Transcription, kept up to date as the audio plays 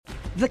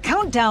The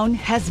countdown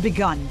has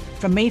begun.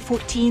 From May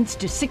 14th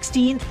to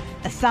 16th,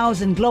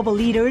 1,000 global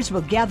leaders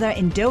will gather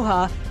in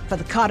Doha for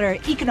the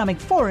Qatar Economic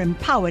Forum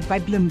powered by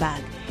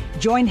Bloomberg.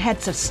 Join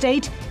heads of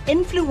state,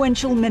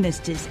 influential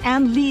ministers,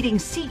 and leading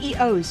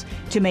CEOs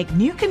to make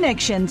new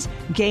connections,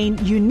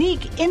 gain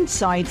unique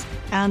insights,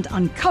 and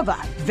uncover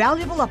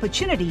valuable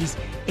opportunities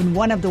in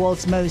one of the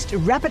world's most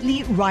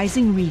rapidly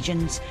rising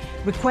regions.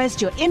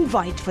 Request your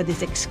invite for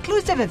this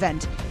exclusive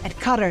event at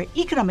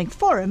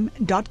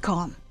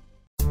QatarEconomicForum.com.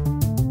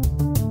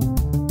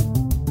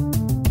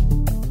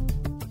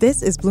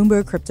 This is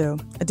Bloomberg Crypto,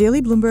 a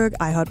daily Bloomberg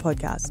iHeart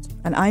podcast,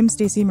 and I'm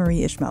Stacey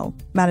Marie Ishmael,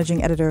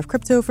 managing editor of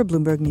crypto for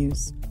Bloomberg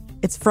News.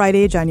 It's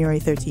Friday, January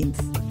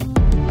 13th.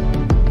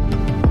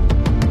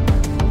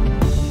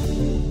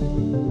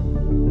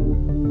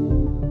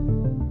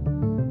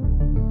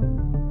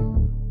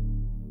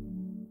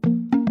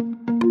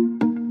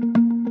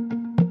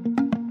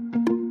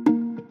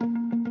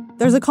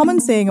 There's a common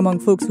saying among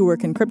folks who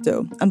work in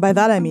crypto, and by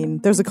that I mean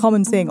there's a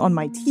common saying on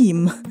my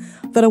team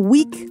that a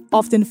week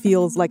often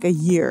feels like a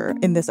year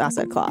in this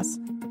asset class.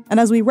 And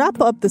as we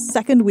wrap up the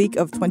second week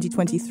of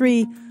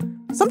 2023,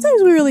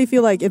 sometimes we really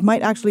feel like it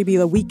might actually be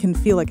a week can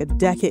feel like a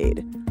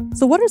decade.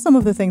 So what are some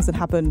of the things that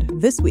happened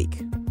this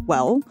week?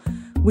 Well,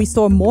 we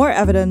saw more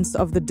evidence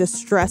of the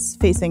distress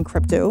facing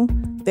crypto.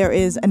 There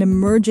is an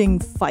emerging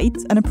fight,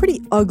 and a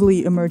pretty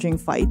ugly emerging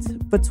fight,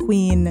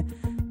 between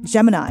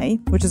Gemini,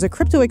 which is a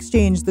crypto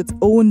exchange that's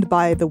owned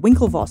by the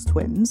Winklevoss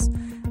twins,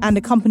 and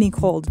a company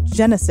called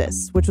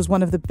Genesis, which was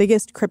one of the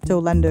biggest crypto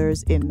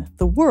lenders in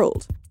the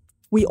world.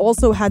 We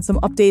also had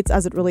some updates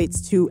as it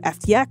relates to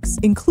FTX,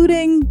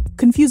 including,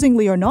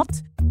 confusingly or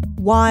not,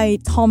 why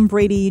Tom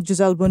Brady,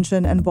 Gisele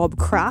Bündchen, and Bob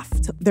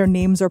Kraft, their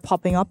names are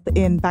popping up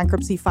in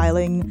bankruptcy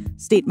filing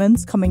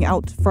statements coming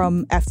out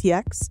from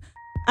FTX.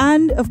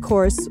 And, of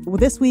course,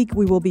 this week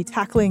we will be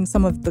tackling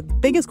some of the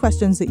biggest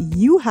questions that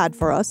you had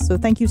for us. So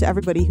thank you to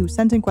everybody who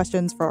sent in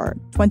questions for our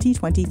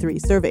 2023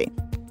 survey.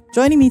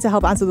 Joining me to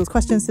help answer those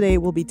questions today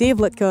will be Dave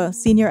Litka,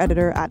 senior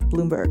editor at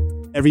Bloomberg.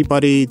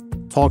 Everybody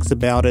talks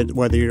about it,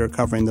 whether you're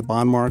covering the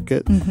bond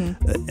market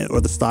or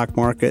the stock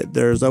market.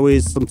 There's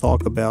always some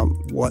talk about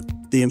what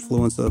the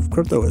influence of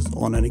crypto is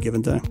on any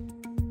given day.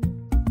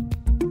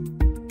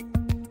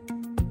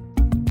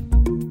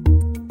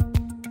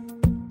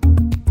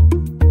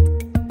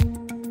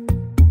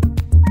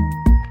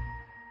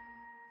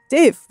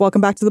 Dave,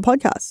 welcome back to the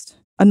podcast.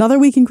 Another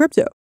week in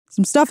crypto.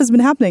 Some stuff has been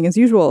happening as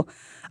usual.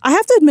 I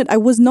have to admit, I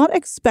was not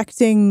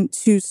expecting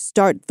to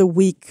start the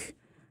week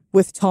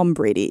with Tom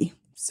Brady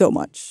so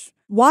much.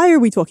 Why are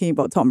we talking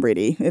about Tom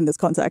Brady in this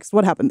context?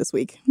 What happened this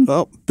week?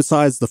 Well,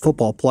 besides the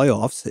football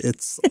playoffs,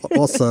 it's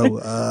also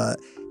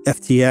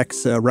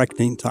FTX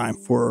reckoning time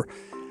for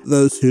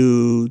those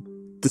who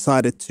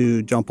decided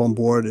to jump on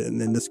board,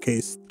 and in this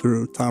case,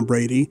 through Tom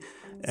Brady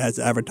as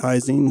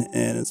advertising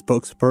and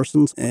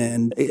spokespersons.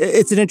 And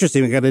it's an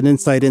interesting, we got an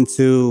insight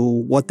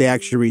into what they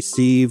actually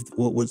received,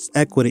 what was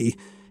equity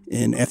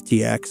in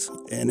FTX,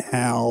 and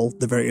how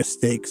the various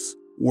stakes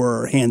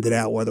were handed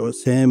out, whether it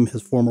was him,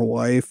 his former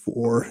wife,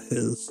 or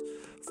his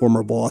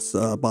former boss,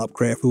 Bob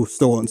Kraft, who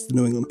still owns the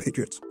New England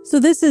Patriots. So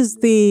this is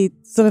the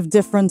sort of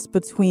difference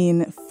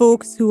between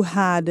folks who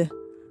had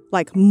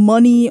like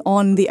money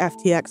on the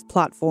FTX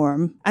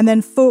platform, and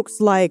then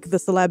folks like the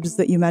celebs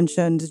that you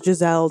mentioned,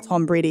 Gisele,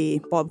 Tom Brady,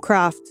 Bob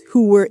Kraft,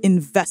 who were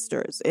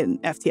investors in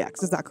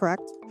FTX. Is that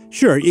correct?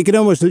 Sure. You can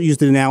almost use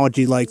the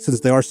analogy, like,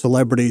 since they are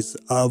celebrities,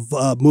 of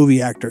movie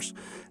actors.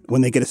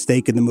 When they get a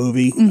stake in the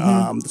movie,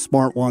 the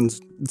smart ones,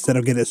 instead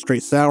of getting a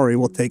straight salary,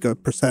 will take a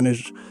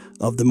percentage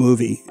of the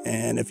movie.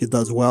 And if it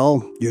does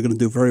well, you're going to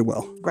do very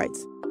well. Right.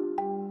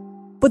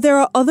 But there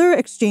are other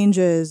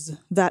exchanges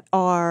that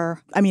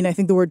are, I mean, I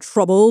think the word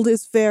troubled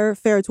is fair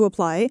to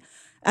apply.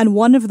 And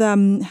one of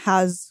them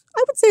has,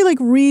 I would say, like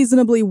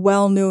reasonably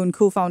well-known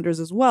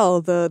co-founders as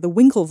well, the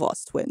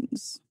Winklevoss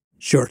twins.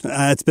 Sure.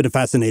 It's been a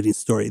fascinating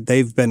story.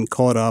 They've been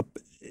caught up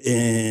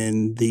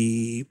in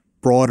the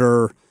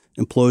broader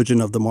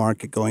implosion of the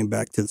market going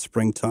back to the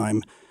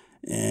springtime.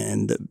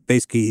 And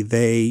basically,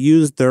 they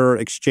used their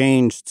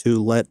exchange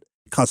to let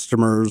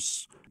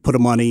customers put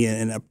money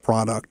in a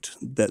product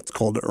that's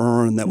called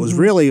Earn that was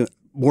really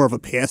more of a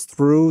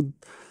pass-through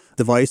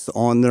device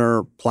on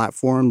their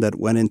platform that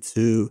went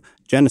into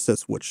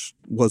Genesis, which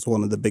was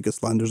one of the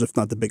biggest lenders, if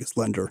not the biggest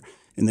lender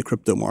in the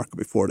crypto market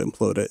before it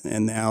imploded.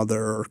 And now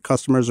their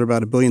customers are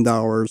about $1 billion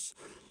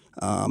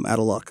out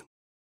of luck.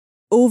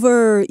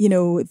 Over,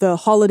 the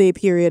holiday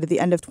period at the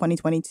end of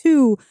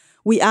 2022,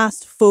 we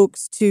asked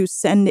folks to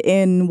send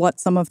in what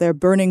some of their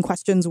burning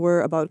questions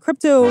were about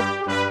crypto.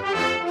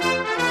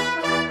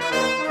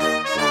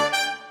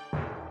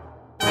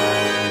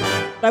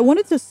 I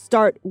wanted to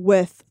start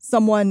with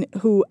someone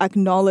who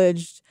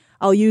acknowledged,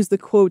 I'll use the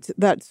quote,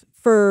 that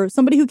for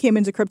somebody who came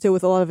into crypto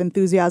with a lot of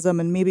enthusiasm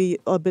and maybe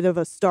a bit of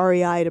a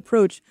starry-eyed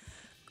approach,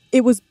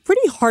 it was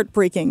pretty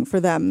heartbreaking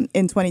for them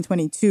in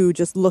 2022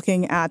 just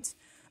looking at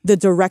the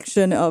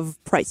direction of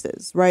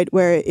prices, right?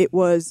 Where it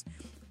was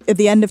at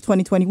the end of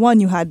 2021,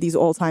 you had these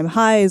all-time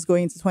highs.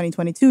 Going into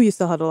 2022, you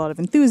still had a lot of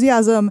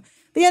enthusiasm.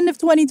 the end of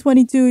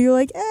 2022, you're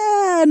like,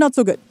 not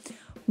so good.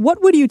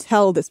 What would you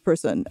tell this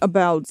person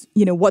about,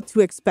 what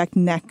to expect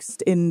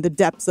next in the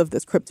depths of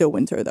this crypto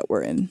winter that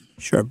we're in?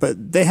 Sure,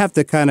 but they have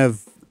to kind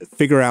of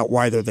figure out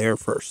why they're there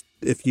first.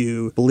 If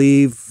you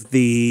believe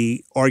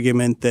the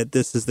argument that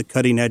this is the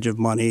cutting edge of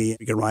money,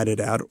 you can ride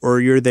it out, or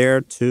you're there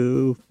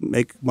to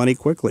make money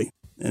quickly.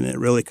 And it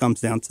really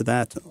comes down to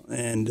that.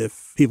 And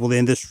if people in the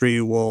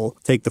industry will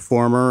take the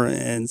former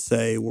and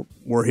say,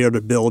 we're here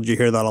to build, you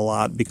hear that a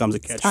lot, becomes a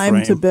catchphrase.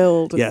 Time to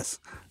build. Yes.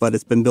 But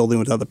it's been building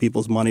with other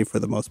people's money for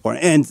the most part.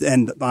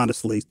 And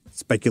honestly,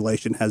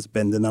 speculation has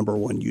been the number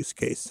one use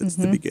case since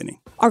the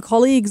beginning. Our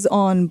colleagues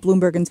on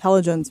Bloomberg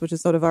Intelligence, which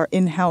is sort of our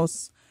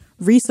in-house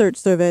research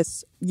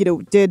service,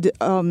 did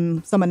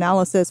some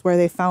analysis where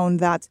they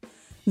found that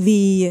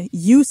the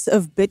use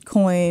of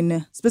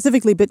Bitcoin,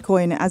 specifically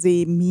Bitcoin as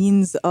a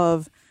means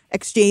of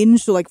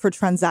exchange, so like for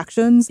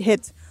transactions,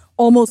 hit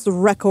almost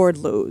record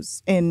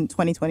lows in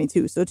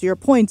 2022. So to your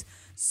point,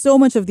 so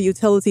much of the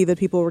utility that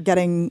people were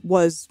getting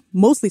was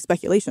mostly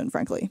speculation,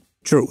 frankly.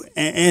 True.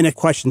 And it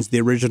questions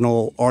the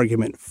original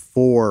argument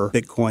for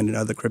Bitcoin and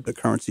other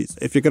cryptocurrencies.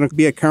 If you're going to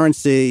be a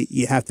currency,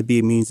 you have to be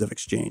a means of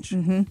exchange.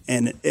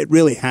 And it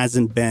really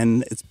hasn't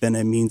been. It's been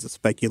a means of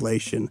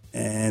speculation.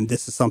 And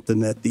this is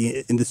something that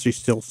the industry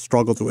still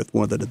struggles with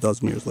more than a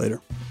dozen years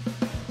later.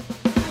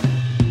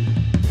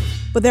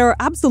 But there are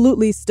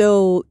absolutely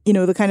still,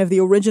 the kind of the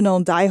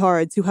original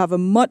diehards who have a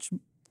much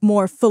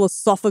more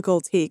philosophical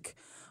take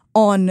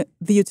on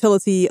the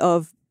utility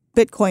of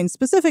Bitcoin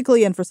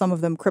specifically, and for some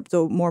of them,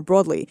 crypto more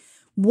broadly.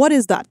 What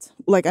is that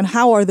like, and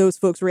how are those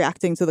folks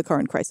reacting to the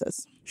current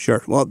crisis?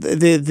 Sure. Well,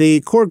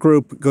 the core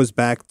group goes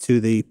back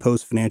to the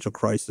post-financial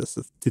crisis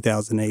of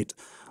 2008.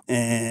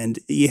 And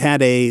you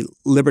had a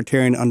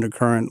libertarian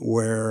undercurrent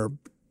where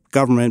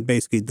government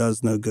basically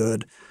does no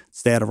good,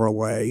 stay out of our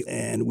way,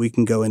 and we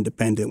can go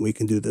independent, we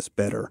can do this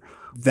better.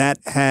 That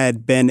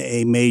had been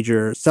a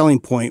major selling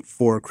point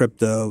for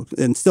crypto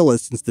and still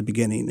is since the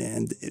beginning.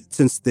 And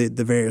since the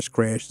various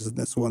crashes in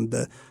this one,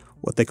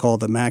 what they call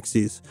the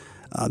maxis,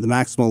 the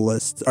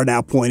maximalists are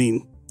now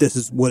pointing, this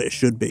is what it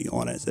should be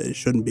on it. It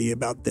shouldn't be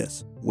about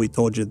this. We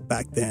told you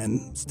back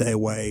then, stay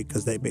away,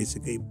 because they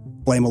basically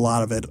blame a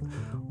lot of it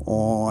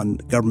on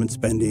government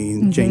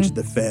spending, change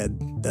the Fed,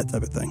 that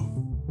type of thing.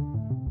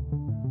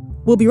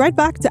 We'll be right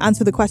back to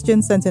answer the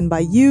questions sent in by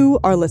you,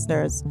 our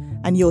listeners,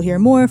 and you'll hear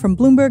more from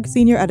Bloomberg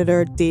senior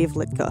editor Dave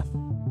Litka.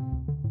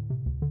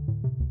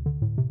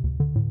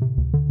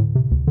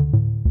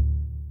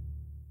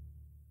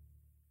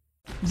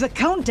 The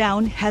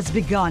countdown has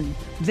begun.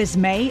 This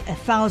May,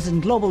 1,000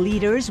 global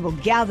leaders will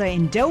gather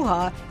in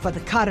Doha for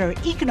the Qatar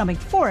Economic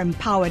Forum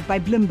powered by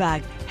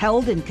Bloomberg,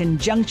 held in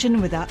conjunction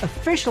with our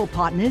official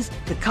partners,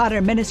 the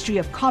Qatar Ministry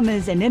of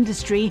Commerce and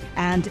Industry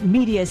and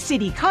Media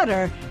City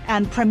Qatar,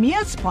 and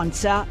premier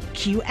sponsor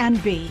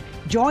QNB.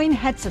 Join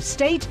heads of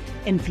state,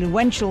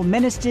 influential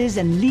ministers,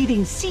 and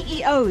leading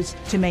CEOs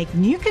to make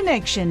new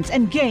connections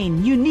and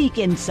gain unique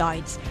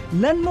insights.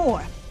 Learn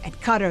more at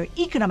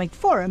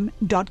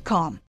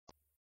QatarEconomicForum.com.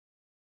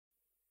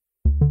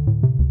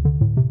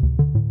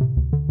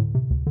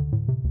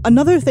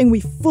 Another thing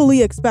we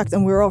fully expect,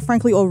 and we're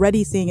frankly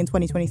already seeing in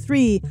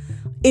 2023,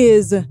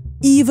 is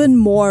even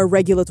more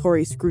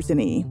regulatory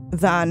scrutiny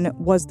than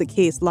was the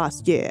case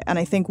last year. And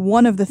I think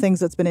one of the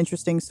things that's been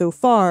interesting so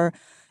far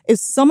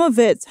is some of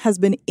it has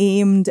been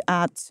aimed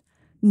at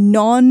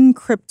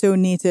non-crypto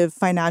native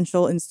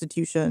financial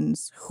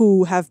institutions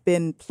who have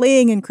been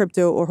playing in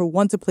crypto or who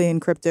want to play in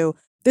crypto.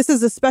 This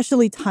is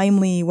especially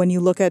timely when you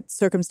look at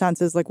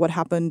circumstances like what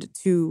happened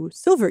to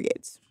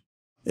Silvergate.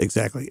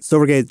 Exactly.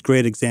 Silvergate is a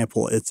great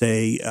example. It's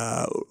a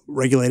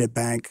regulated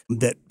bank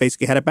that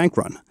basically had a bank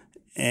run,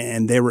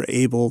 and they were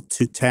able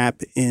to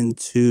tap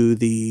into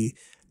the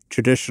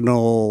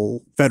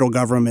traditional federal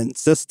government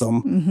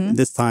system,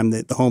 this time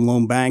the home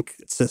loan bank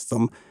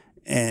system,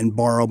 and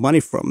borrow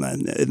money from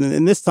them.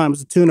 And this time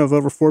it's a tune of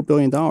over $4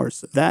 billion.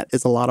 That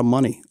is a lot of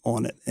money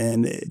on it.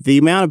 And the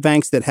amount of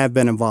banks that have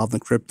been involved in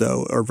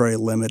crypto are very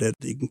limited.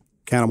 You can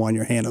count them on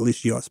your hand, at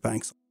least U.S.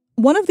 banks.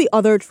 One of the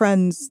other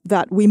trends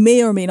that we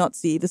may or may not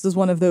see, this is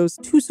one of those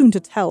too soon to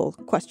tell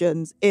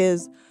questions,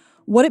 is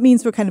what it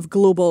means for kind of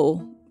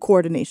global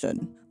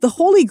coordination. The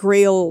holy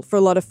grail for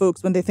a lot of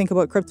folks when they think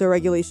about crypto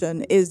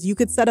regulation is you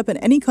could set up in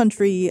any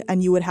country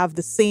and you would have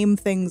the same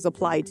things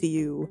apply to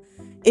you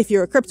if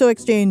you're a crypto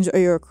exchange or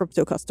you're a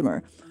crypto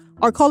customer.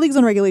 Our colleagues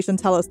on regulation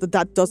tell us that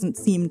that doesn't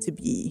seem to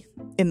be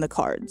in the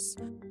cards.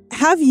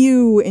 Have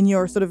you, in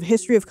your sort of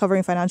history of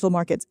covering financial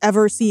markets,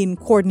 ever seen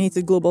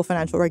coordinated global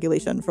financial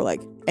regulation for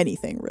like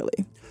anything,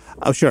 really?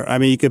 Oh, sure. I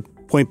mean, you could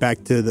point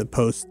back to the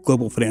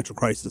post-global financial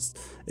crisis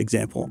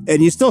example,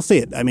 and you still see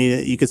it. I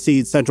mean, you could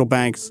see central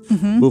banks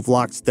move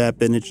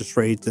lockstep in interest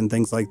rates and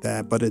things like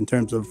that. But in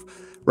terms of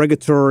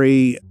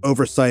regulatory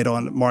oversight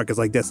on markets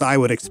like this, I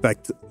would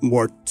expect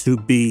more to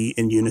be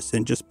in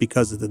unison just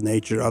because of the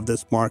nature of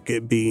this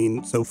market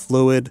being so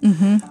fluid.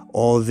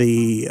 All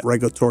the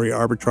regulatory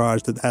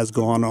arbitrage that has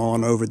gone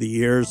on over the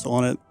years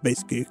on it,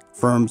 basically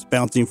firms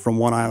bouncing from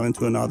one island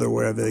to another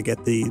wherever they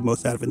get the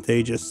most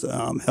advantageous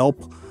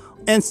help.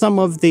 And some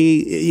of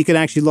you can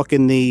actually look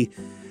in the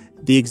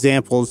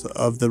examples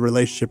of the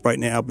relationship right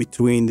now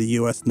between the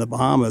U.S. and the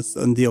Bahamas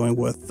and dealing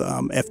with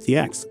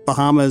FTX.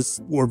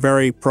 Bahamas were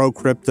very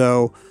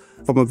pro-crypto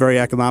from a very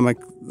economic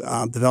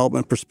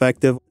development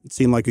perspective. It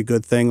seemed like a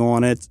good thing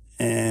on it,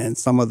 and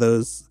some of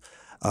those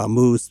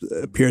moves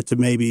appear to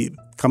maybe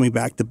coming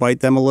back to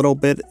bite them a little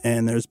bit,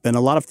 and there's been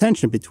a lot of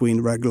tension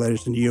between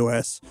regulators in the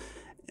U.S.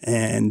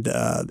 and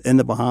in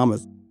the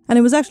Bahamas. And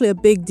it was actually a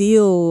big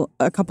deal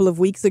a couple of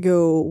weeks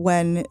ago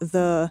when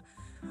the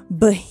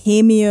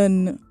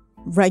Bahamian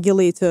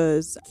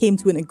regulators came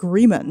to an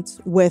agreement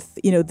with,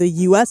 the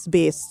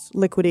US-based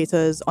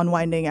liquidators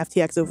unwinding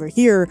FTX over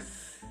here.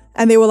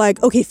 And they were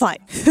like, okay, fine.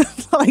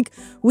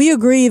 We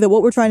agree that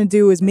what we're trying to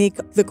do is make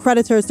the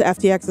creditors to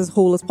FTX as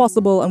whole as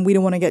possible, and we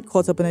don't want to get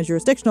caught up in a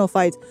jurisdictional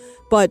fight.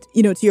 But,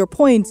 to your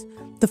point,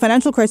 the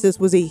financial crisis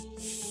was a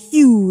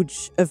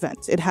huge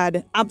event. It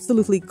had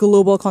absolutely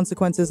global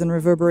consequences and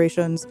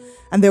reverberations,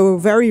 and there were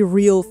very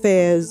real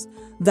fears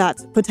that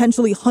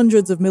potentially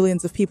hundreds of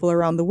millions of people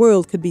around the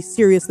world could be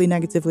seriously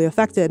negatively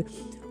affected.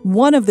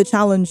 One of the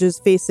challenges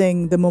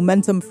facing the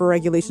momentum for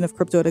regulation of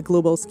crypto at a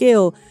global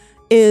scale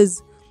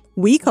is,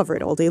 we cover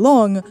it all day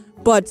long,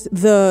 but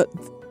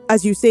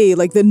as you say,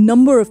 the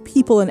number of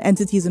people and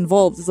entities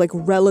involved is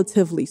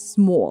relatively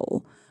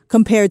small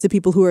compared to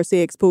people who are,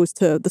 say, exposed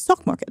to the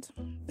stock market.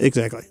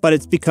 Exactly. But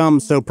it's become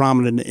so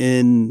prominent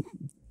in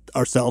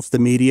ourselves, the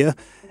media,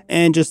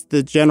 and just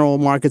the general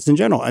markets in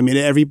general. I mean,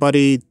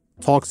 everybody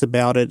talks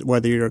about it,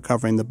 whether you're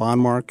covering the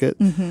bond market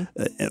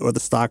or the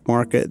stock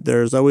market.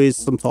 There's always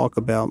some talk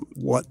about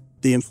what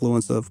the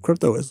influence of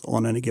crypto is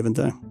on any given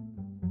day.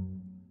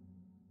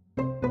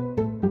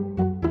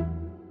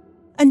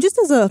 And just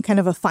as a kind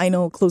of a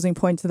final closing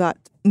point to that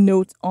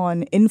note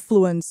on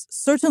influence,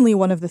 certainly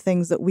one of the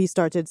things that we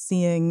started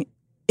seeing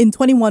in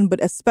 21, but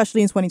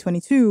especially in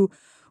 2022,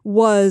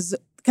 was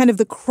kind of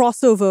the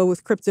crossover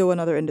with crypto and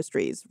other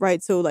industries,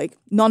 right? So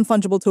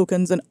non-fungible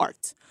tokens and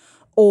art,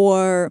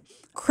 or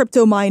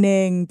crypto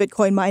mining,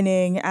 Bitcoin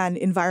mining, and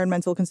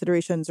environmental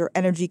considerations or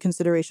energy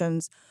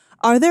considerations.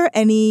 Are there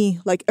any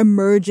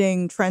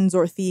emerging trends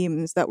or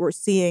themes that we're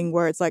seeing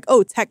where it's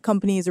tech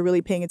companies are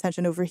really paying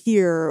attention over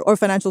here, or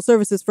financial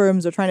services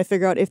firms are trying to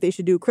figure out if they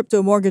should do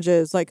crypto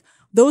mortgages,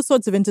 those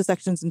sorts of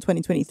intersections in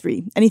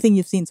 2023? Anything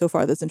you've seen so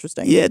far that's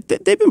interesting? Yeah,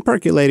 they've been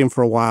percolating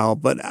for a while,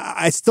 but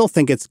I still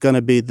think it's going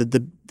to be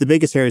the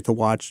biggest area to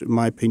watch, in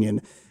my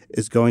opinion,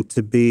 is going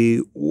to be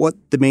what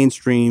the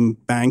mainstream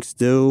banks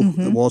do,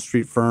 the Wall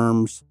Street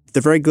firms.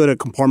 They're very good at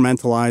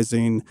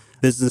compartmentalizing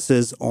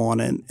businesses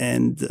on it.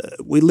 And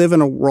we live in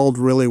a world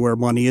really where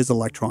money is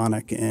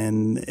electronic.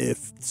 And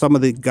if some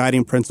of the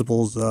guiding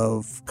principles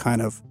of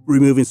kind of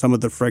removing some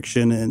of the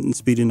friction and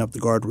speeding up the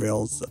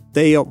guardrails,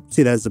 they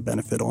see that as a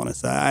benefit on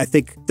us. I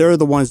think they're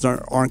the ones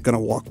that aren't going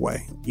to walk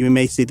away. You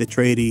may see the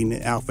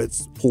trading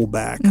outfits pull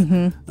back,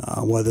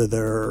 whether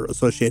they're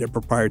associated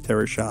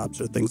proprietary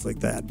shops or things like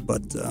that.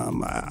 But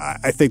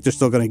I think they're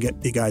still going to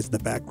get the guys in the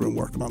back room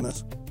working on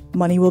this.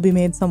 Money will be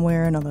made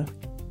somewhere or another.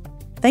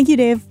 Thank you,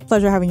 Dave.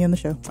 Pleasure having you on the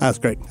show. That's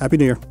great. Happy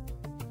New Year.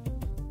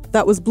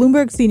 That was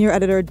Bloomberg senior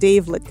editor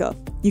Dave Litka.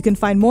 You can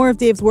find more of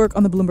Dave's work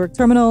on the Bloomberg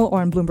Terminal or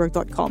on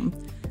Bloomberg.com.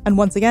 And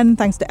once again,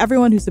 thanks to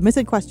everyone who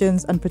submitted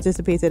questions and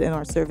participated in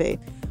our survey.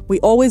 We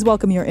always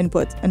welcome your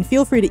input, and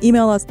feel free to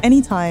email us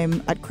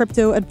anytime at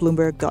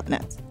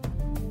crypto@bloomberg.net.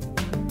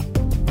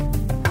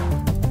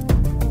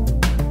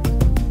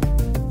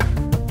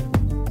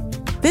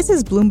 This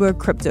is Bloomberg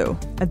Crypto,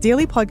 a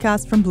daily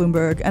podcast from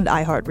Bloomberg and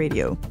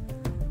iHeartRadio.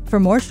 For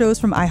more shows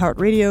from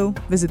iHeartRadio,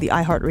 visit the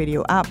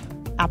iHeartRadio app,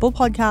 Apple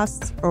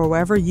Podcasts, or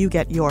wherever you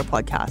get your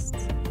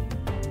podcasts.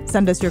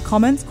 Send us your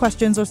comments,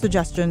 questions, or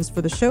suggestions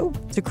for the show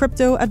to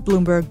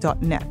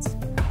crypto@bloomberg.net.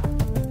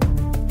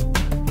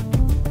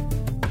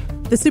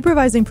 The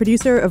supervising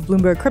producer of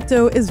Bloomberg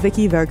Crypto is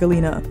Vicky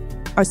Vergolina.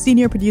 Our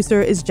senior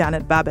producer is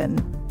Janet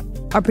Babin.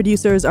 Our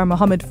producers are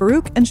Mohammed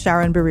Farouk and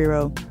Sharon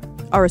Barrero.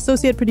 Our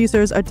associate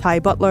producers are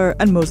Ty Butler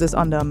and Moses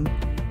Undum.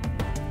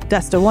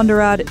 Desta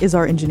Wonderad is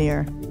our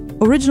engineer.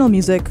 Original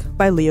music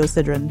by Leo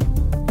Sidran.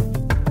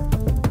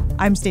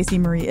 I'm Stacey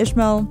Marie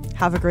Ishmael.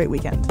 Have a great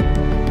weekend.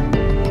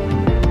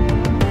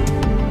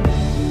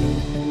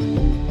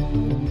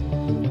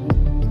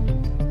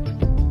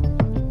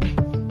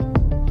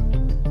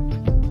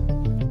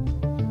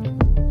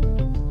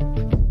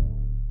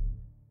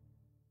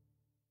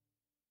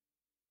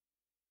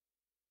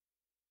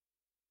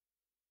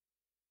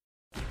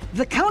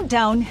 The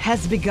countdown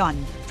has begun.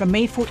 From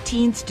May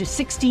 14th to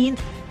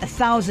 16th,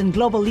 1,000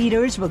 global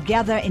leaders will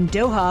gather in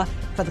Doha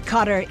for the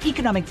Qatar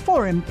Economic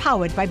Forum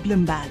powered by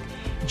Bloomberg.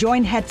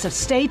 Join heads of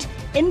state,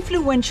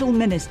 influential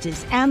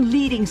ministers and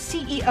leading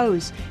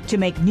CEOs to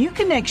make new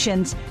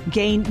connections,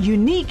 gain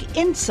unique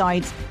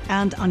insights,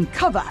 and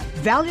uncover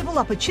valuable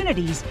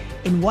opportunities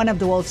in one of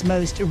the world's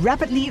most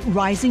rapidly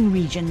rising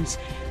regions.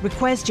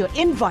 Request your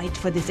invite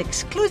for this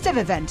exclusive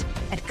event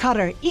at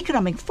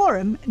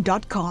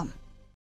QatarEconomicForum.com.